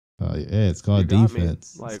Oh yeah, it's called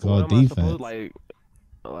defense. Like, it's called what am I defense. supposed,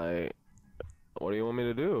 like, what do you want me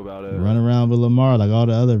to do about it? Run around with Lamar like all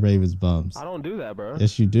the other Ravens bums. I don't do that, bro.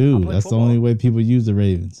 Yes, you do. That's football. the only way people use the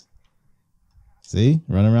Ravens. See?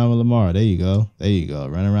 Run around with Lamar. There you go. There you go.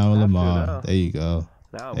 Run around with Lamar. There you go.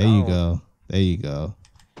 There you go. There you go.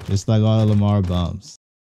 Just like all the Lamar bums.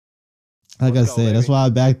 Like I said, that's why I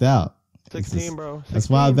backed out. 16, bro. 16. That's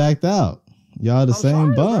why I backed out. Y'all the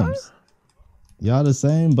same bums. Y'all the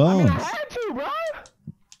same bums. I mean, I had to, bro.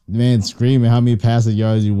 Man screaming how many passing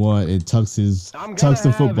yards you want and tucks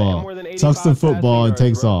the football. Tucks the football and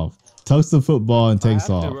takes off. Tucks the football and takes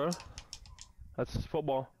off. That's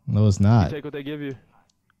football. No, it's not. You take what they give you.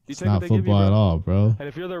 It's not football at all, bro. And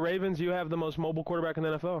if you're the Ravens, you have the most mobile quarterback in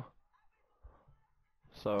the NFL.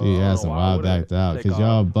 So dude, that's why I backed out. Because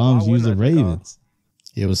y'all bums use the Ravens.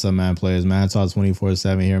 Yeah, what's up, man? Players, man. Talk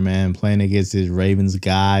 24/7 here, man. Playing against this Ravens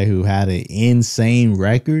guy who had an insane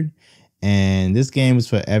record. And this game is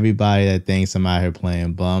for everybody that thinks I'm out here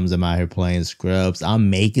playing bums. I'm out here playing scrubs. I'm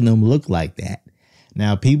making them look like that.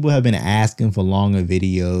 Now, people have been asking for longer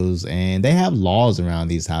videos, and they have laws around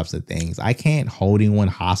these types of things. I can't hold anyone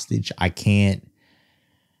hostage. I can't,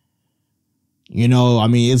 you know, I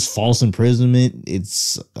mean, it's false imprisonment.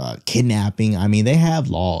 It's kidnapping. I mean, they have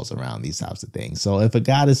laws around these types of things. So if a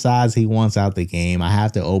guy decides he wants out the game, I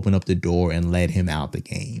have to open up the door and let him out the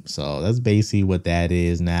game. So that's basically what that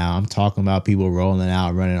is now. I'm talking about people rolling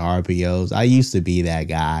out, running RPOs. I used to be that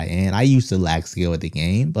guy, and I used to lack skill at the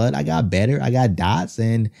game, but I got better. I got dots,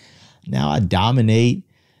 and now I dominate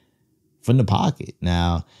from the pocket.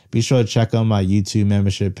 Now, be sure to check out my YouTube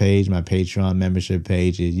membership page, my Patreon membership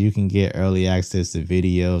pages. You can get early access to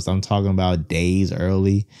videos. I'm talking about days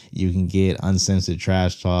early. You can get uncensored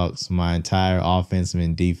trash talks, my entire offensive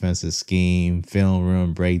and defensive scheme, film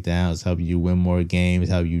room breakdowns, help you win more games,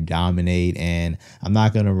 help you dominate. And I'm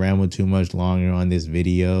not going to ramble too much longer on this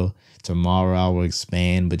video. Tomorrow I will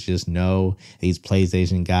expand, but just know these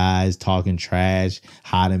PlayStation guys talking trash,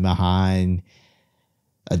 hiding behind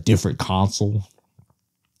a different console,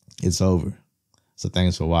 it's over. So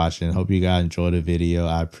thanks for watching. Hope you guys enjoyed the video.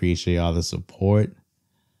 I appreciate all the support.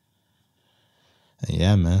 And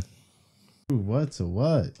yeah, man. What to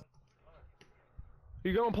what?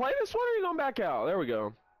 You gonna play this one or you gonna back out? There we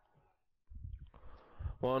go.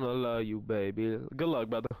 Wanna love you, baby. Good luck,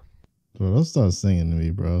 brother. Bro, don't start singing to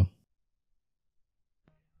me, bro.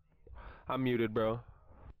 I'm muted, bro.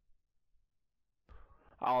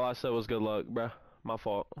 All I said was good luck, bro. My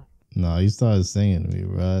fault. No, you started singing to me,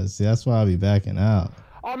 bro. See, that's why I be backing out.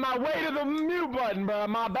 On my way to the mute button, bro.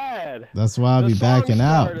 My bad. That's why I be backing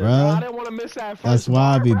out, bro. I didn't want to miss that first That's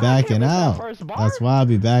why I be backing out. That's why I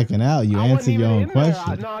be backing out. You answer your own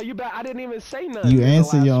question. No, I didn't even say nothing. You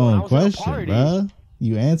answer your own question, bro.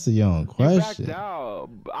 You answer your own question. You backed out.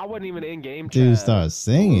 I wasn't even in game chat. Dude, start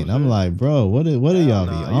singing. I'm like, bro, what do y'all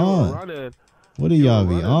be on? What do y'all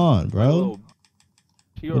be on, bro?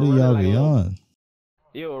 What do y'all be on?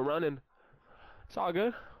 You were running. It's all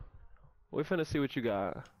good. We finna see what you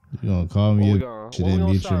got. You gonna call me? You didn't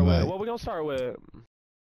mute your mic. What we gonna start with?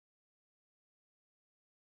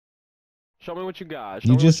 Show me what you got.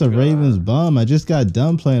 You just a Ravens bum. I just got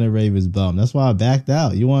done playing a Ravens bum. That's why I backed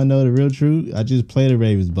out. You want to know the real truth? I just played a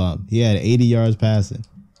Ravens bum. He had 80 yards passing.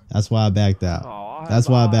 That's why I backed out. That's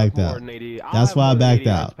why I backed out. That's why I backed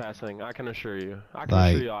out. Passing. I can assure you. I can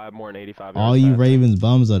assure you I have more than 85 yards. All you Ravens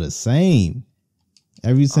bums are the same.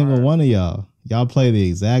 Every single one of y'all. Y'all play the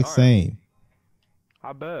exact same.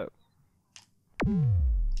 I bet.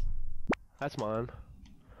 That's mine.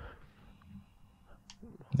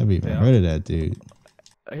 Never even heard of that dude.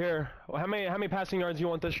 Here, how many passing yards do you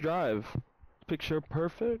want this drive? Picture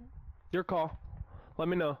perfect. Your call. Let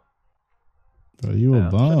me know. Bro, you a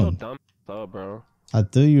bum. Dumb up, bro. I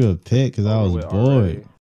threw you a pick because I was bored.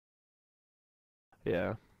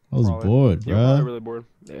 Yeah. I was bored, bro. You're really bored.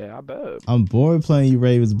 Yeah, I bet. I'm bored playing you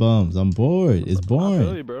Ravens bums. I'm bored. It's boring. I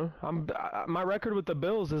feel you, bro. My record with the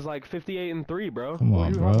Bills is like 58-3, bro. Come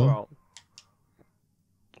on, bro.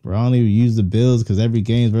 Bro, I don't even use the Bills because every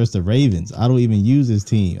game's versus the Ravens. I don't even use this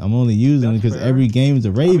team. I'm only using it because every game's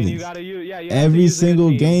the Ravens. I mean, you gotta use, every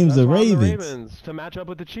single game's the Ravens. To match up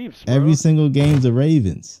with the Chiefs, bro. Every single game's the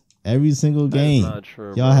Ravens. Every single game.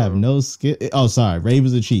 Y'all have no skill. Oh, sorry.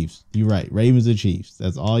 Ravens or Chiefs. You're right. Ravens or Chiefs.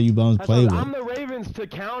 That's all you bums play with. I'm the Ravens to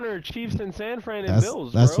counter Chiefs and San Fran and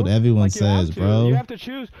Bills, That's what everyone says, bro. You have to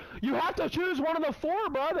choose. You have to choose one of the four,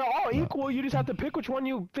 bro. They're all equal. You just have to pick which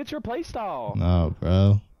one fits your play style. No,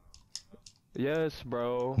 bro. Yes,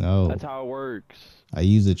 bro. No. That's how it works. I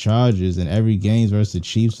use the Chargers in every games versus the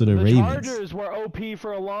Chiefs or the Ravens. The Chargers were OP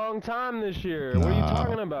for a long time this year. What are you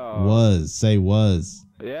talking about? Say was.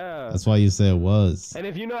 Yeah. That's why you said was. And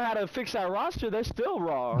if you know how to fix that roster, they're still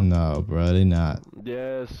wrong. No, bro, they not.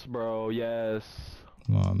 Yes, bro. Yes.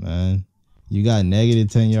 Come on, man. You got negative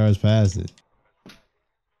 10 yards passing.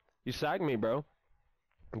 You sacked me, bro.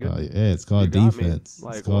 Yeah, it's called defense.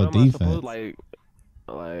 Like, it's called defense.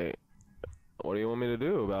 Like, what do you want me to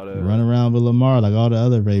do about it? Run around with Lamar like all the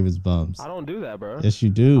other Ravens bums. I don't do that, bro. Yes, you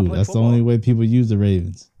do. That's football. the only way people use the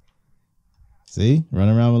Ravens. See? Run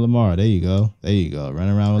around with Lamar. There you go. There you go. Run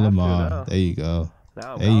around with Lamar. There you go.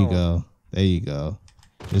 There you go. There you go.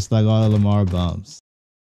 Just like all the Lamar bums.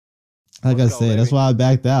 Like I said, that's why I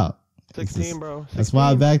backed out. 16, bro. 16. That's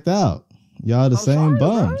why I backed out. Y'all the same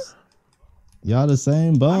bums. Y'all the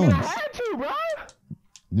same bums. I mean, I had to, bro.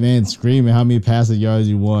 Man screaming how many passing yards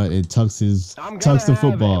you want and tucks the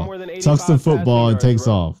football. Tucks the football and takes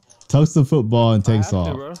off. Tucks the football and takes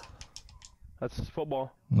off. Bro. That's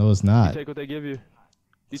football. No, it's not. You take what they give you.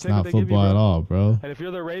 It's not football at all, bro. And if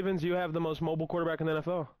you're the Ravens, you have the most mobile quarterback in the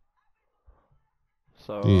NFL.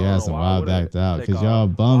 So dude, that's why I backed out. Because y'all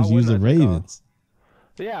bums use the Ravens.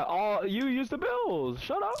 Yeah, you use the Bills.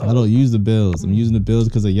 Shut up. I don't use the Bills. I'm using the Bills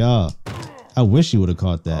because of y'all. I wish you would have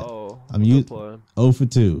caught that. I'm using 0 for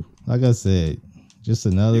 2. Like I said, just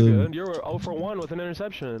another. You're good. You're 0 for 1 with an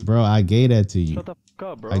interception. Bro, I gave that to you. Shut the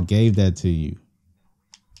fuck up, bro. I gave that to you.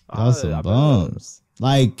 Y'all some bums.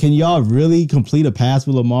 Like, can y'all really complete a pass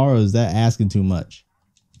with Lamar, or is that asking too much?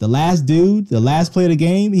 The last play of the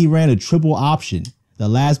game, he ran a triple option. The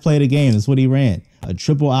last play of the game, that's what he ran. A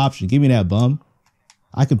triple option. Give me that, bum.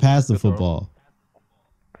 I can pass the football.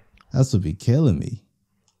 That's what be killing me.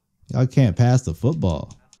 Y'all can't pass the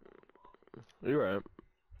football. You're right.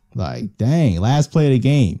 Like, dang, last play of the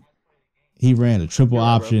game, he ran a triple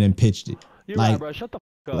option and pitched it. You're like, right, bro. Shut the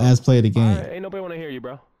fuck up. Last play of the game. Ain't nobody want to hear you,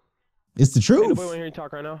 bro. It's the truth. Ain't nobody want to hear you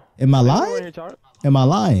talk right now. Am I lying? Am I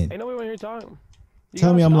lying? Ain't nobody want to hear you talk.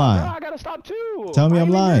 Tell me I'm lying. Bro, I gotta stop too. Tell me I'm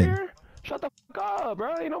lying. Shut the fuck up,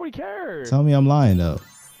 bro. Ain't nobody cares. Tell me I'm lying though.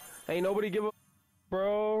 Ain't nobody give a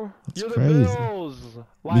bro. That's you're crazy. The Bills.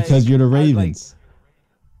 Like, because you're the Ravens.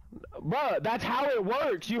 Bro, that's how it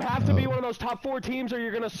works. You have to be one of those top 4 teams or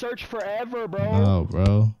you're going to search forever, bro. No,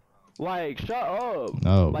 bro. Like, shut up.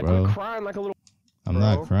 No, like, bro. You're crying like a little. I'm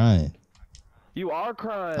not crying. You are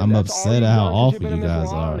crying. I'm upset at how awful you guys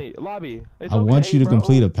are. I want you to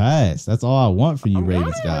complete a pass. That's all I want for you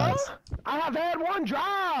Ravens guys. I have had one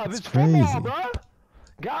drive. It's crazy. Football, bro.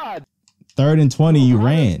 God. 3rd and 20, you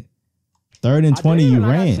ran. 3rd and 20, you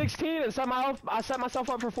ran. I got 16 and I set myself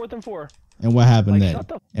up for 4th and 4. And what happened then?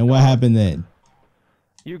 And what happened then?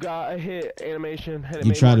 You got a hit animation.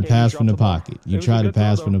 You tried to pass from the pocket. You tried to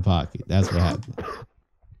pass from the pocket. That's what happened.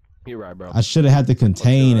 You're right, bro. I should have had to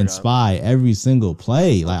contain and spy every single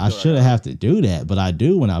play. Like, I should have had to do that, but I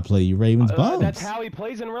do when I play you Ravens bums. That's how he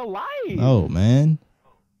plays in real life. Oh, man.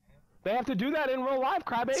 They have to do that in real life,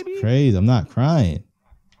 crybaby. It's crazy. I'm not crying.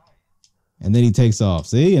 And then he takes off.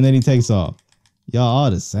 See? And then he takes off. Y'all all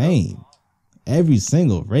the same. Every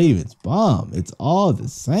single Ravens bum. It's all the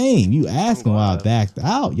same. You asking why I backed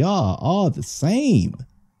out. Y'all all the same.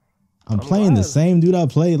 I'm playing the same dude I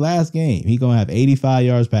played last game. He gonna have 85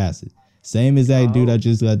 yards passing. Same exact dude I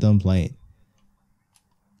just got done playing.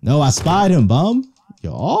 No, I spied him, bum.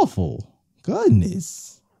 You're awful.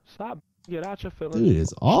 Goodness. Stop. Get out your feelings. Dude,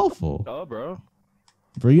 it's awful. Oh, bro.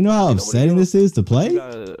 Bro, you know how upsetting this is to play?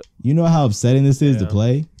 You know how upsetting this is to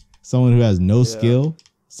play? Someone who has no skill.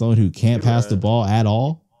 Someone who can't pass the ball at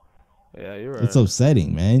all. Yeah, you're right. It's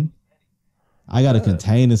upsetting, man. I got to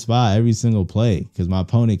contain the spot every single play because my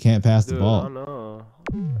opponent can't pass the ball. I know.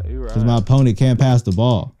 You're right. Because my opponent can't pass the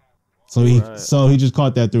ball. So he just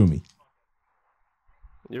caught that through me.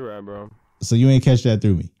 You're right, bro. So you ain't catch that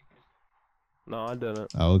through me? No, I didn't.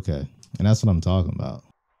 Oh, okay. And that's what I'm talking about.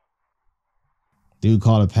 Dude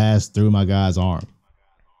caught a pass through my guy's arm.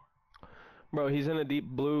 Bro, he's in a deep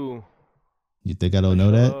blue. You think I don't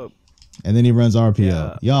know that? And then he runs RPO.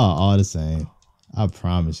 Yeah. Y'all all the same. I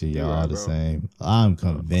promise you, y'all all the same. I'm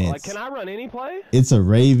convinced. Like, can I run any play? It's a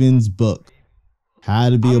Ravens book.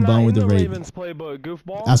 How to be a bum with the Ravens. Playbook,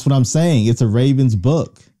 goofball. That's what I'm saying. It's a Ravens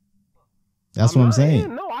book. That's what I'm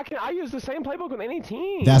saying. No, I use the same playbook with any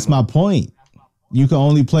team. That's my point. You can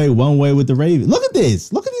only play one way with the Ravens. Look at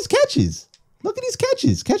this. Look at these catches. Look at these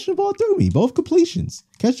catches. Catch the ball through me. Both completions.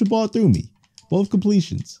 Catch the ball through me. Both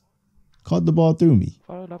completions. Caught the ball through me.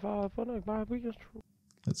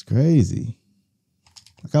 That's crazy.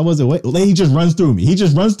 Like I wasn't waiting. He just runs through me. He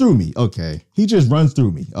just runs through me. Okay. He just runs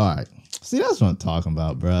through me. All right. See, that's what I'm talking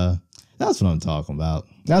about, bruh. That's what I'm talking about.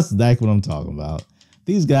 That's exactly what I'm talking about.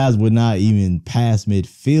 These guys would not even pass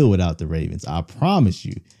midfield without the Ravens. I promise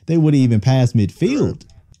you. They wouldn't even pass midfield.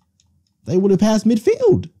 They would have passed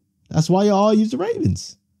midfield. That's why y'all all use the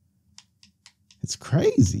Ravens. It's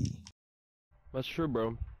crazy. That's true,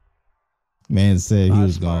 bro. Man said he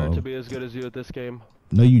was going going to be as good as you at this game.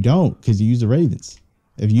 No, you don't, because you use the Ravens.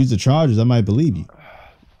 If you use the Chargers, I might believe you.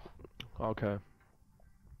 Okay.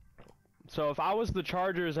 So if I was the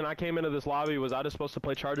Chargers and I came into this lobby, was I just supposed to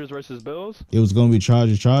play Chargers versus Bills? It was going to be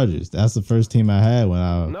Chargers. That's the first team I had when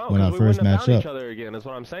I first matched up. Each other again. That's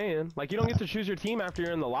what I'm saying. Like, you don't get to choose your team after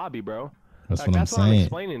you're in the lobby, bro. That's like, what I'm that's saying. What I'm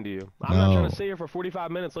explaining to you. I'm not trying to sit here for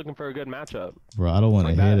 45 minutes looking for a good matchup. Bro, I don't want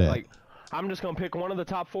to hear that. Like, I'm just going to pick one of the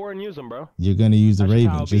top 4 and use them, bro. You're going to use the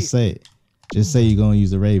Ravens. Just say it. Just say you're going to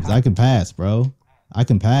use the Ravens. I can pass, bro. I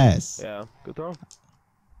can pass. Yeah, good throw.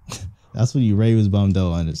 That's what you Ravens bum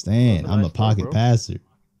don't understand. I'm a pocket passer.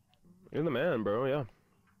 You're the man, bro. Yeah.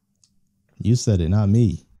 You said it, not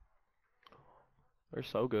me. They're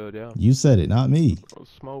so good, yeah. You said it, not me.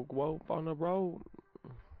 Smoke woke on the road.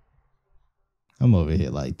 I'm over here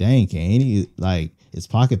like, dang, is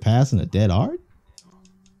pocket passing a dead art?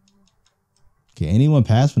 Can anyone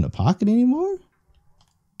pass from the pocket anymore?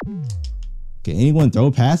 Can anyone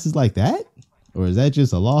throw passes like that? Or is that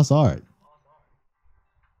just a lost art?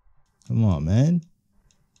 Come on, man.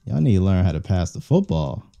 Y'all need to learn how to pass the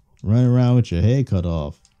football. Running around with your head cut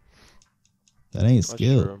off. That ain't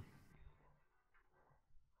skill. True.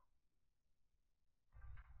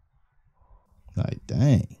 Like,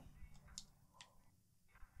 dang.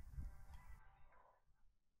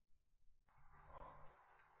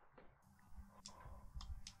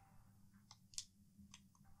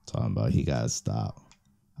 Talking about he got to stop.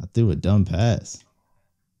 I threw a dumb pass.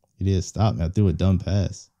 He did stop me. I threw a dumb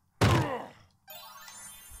pass.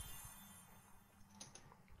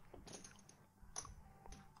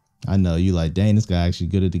 I know you like, dang, this guy actually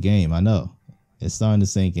good at the game. I know. It's starting to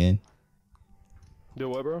sink in. Do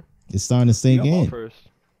what, bro? It's starting to sink in. First.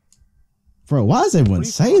 Bro, why does everyone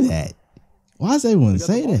say that? Why does everyone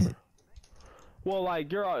say that? Well,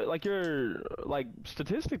 you're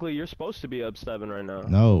statistically, you're supposed to be up 7 right now.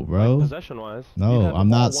 No, bro. Like, possession-wise. No, I'm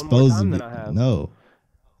not supposed to be. No,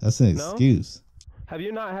 that's an excuse. Have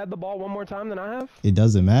you not had the ball one more time than I have? It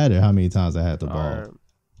doesn't matter how many times I had the ball. Right.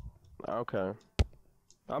 Okay.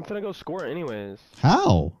 I'm finna go score anyways.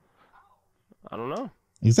 How? I don't know.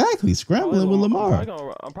 Exactly. Scrambling with Lamar.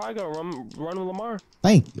 I'm probably gonna run with Lamar.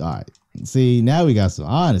 Thank you. All right. See, now we got some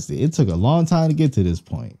honesty. It took a long time to get to this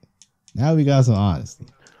point. Now we got some honesty.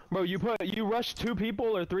 Bro, you rushed 2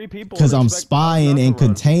 people or 3 people. Because I'm spying and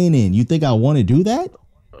containing. You think I want to do that?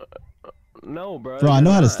 No, bro. Bro, I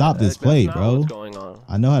know how to stop this play, bro. What's going on.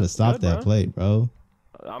 I know how to stop that play, bro.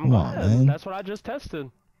 I'm glad. Man. That's what I just tested.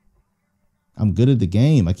 I'm good at the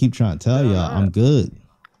game. I keep trying to tell y'all I'm good.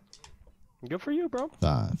 Good for you, bro.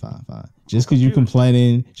 Fine. Just because you're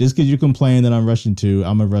complaining that I'm rushing 2,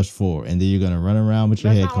 I'm going to rush 4. And then you're going to run around with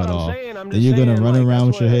your head cut off. Then you're going to run around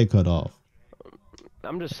with your head cut off.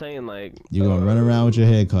 I'm just saying, like... You're going to run around with your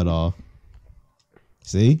head cut off.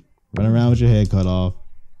 See? Run around with your head cut off.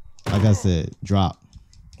 Like I said, drop.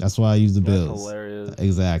 That's why I use the Bills. That's hilarious.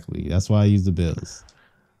 Exactly. That's why I use the Bills.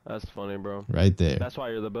 That's funny, bro. Right there. That's why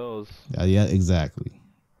you're the Bills. Yeah, exactly.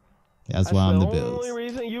 That's why I'm the Bills. The only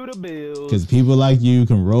reason you the Bills. Because people like you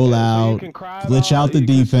can roll out, glitch out the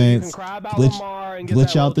defense,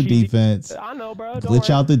 glitch out the defense. I know, bro. Glitch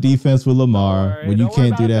out the defense with Lamar when you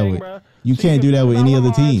can't do that with. You can't do that with any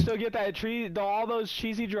other team. Still get that all those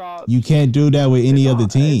cheesy drops. You can't do that with any other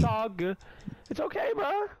team. It's all good. It's okay,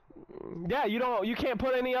 bro. Yeah, you can't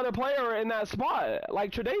put any other player in that spot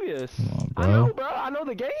like Tre'Davious. Come on, bro. I know, bro. I know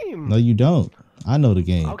the game. No, you don't. I know the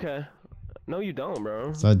game. Okay. No, you don't, bro.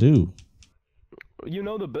 Yes, I do. You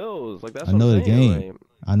know the Bills. Like, that's I know what I'm the saying, game. Like,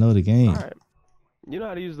 I know the game. All right. You know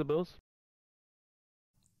how to use the Bills?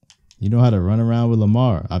 You know how to run around with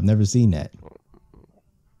Lamar. I've never seen that.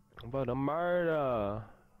 But a murder.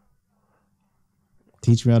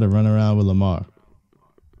 Teach me how to run around with Lamar.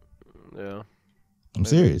 Yeah. I'm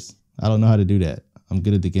serious. I don't know how to do that. I'm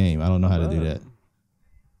good at the game. I don't know how to do that.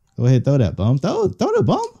 Go ahead, throw that bump. Throw the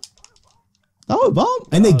bump. Throw a bump.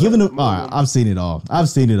 And they giving them. All right, I've seen it all. I've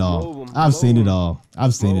seen it all. I've seen it all.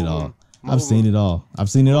 I've seen it all. I've seen it all. I've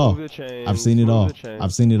seen it all. I've seen it all.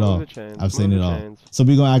 I've seen it all. I've seen it all. So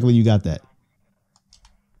we gonna act like you got that.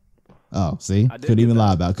 Oh, see? Couldn't even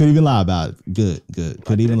lie about it. Couldn't even lie about it. Good.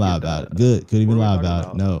 Couldn't even lie about it. Good. Couldn't even lie about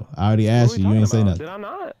it. No. I already asked you. You ain't say nothing. Did I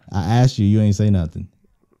not? I asked you. You ain't say nothing.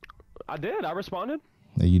 I did. I responded.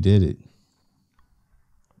 No, you did it.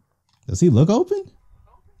 Does he look open?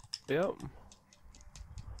 Yep.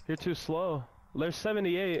 You're too slow. There's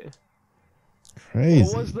 78. Crazy.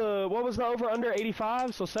 What was the over under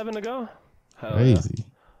 85? So 7 to go. Hell Crazy.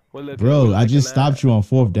 Yeah. Bro, I just stopped you on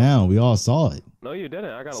 4th down. We all saw it. No, you didn't.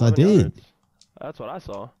 I got 11 I did. yards. That's what I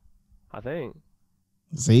saw. I think.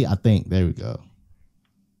 See, I think. There we go.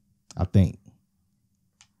 I think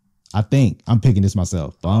I'm picking this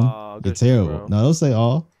myself. Bum. You're terrible. Bro. No, don't say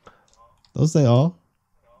all. Don't say all.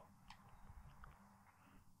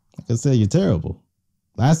 Like I said, you're terrible.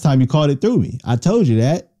 Last time you called it through me. I told you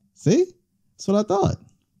that. See? That's what I thought.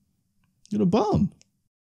 You're the bum.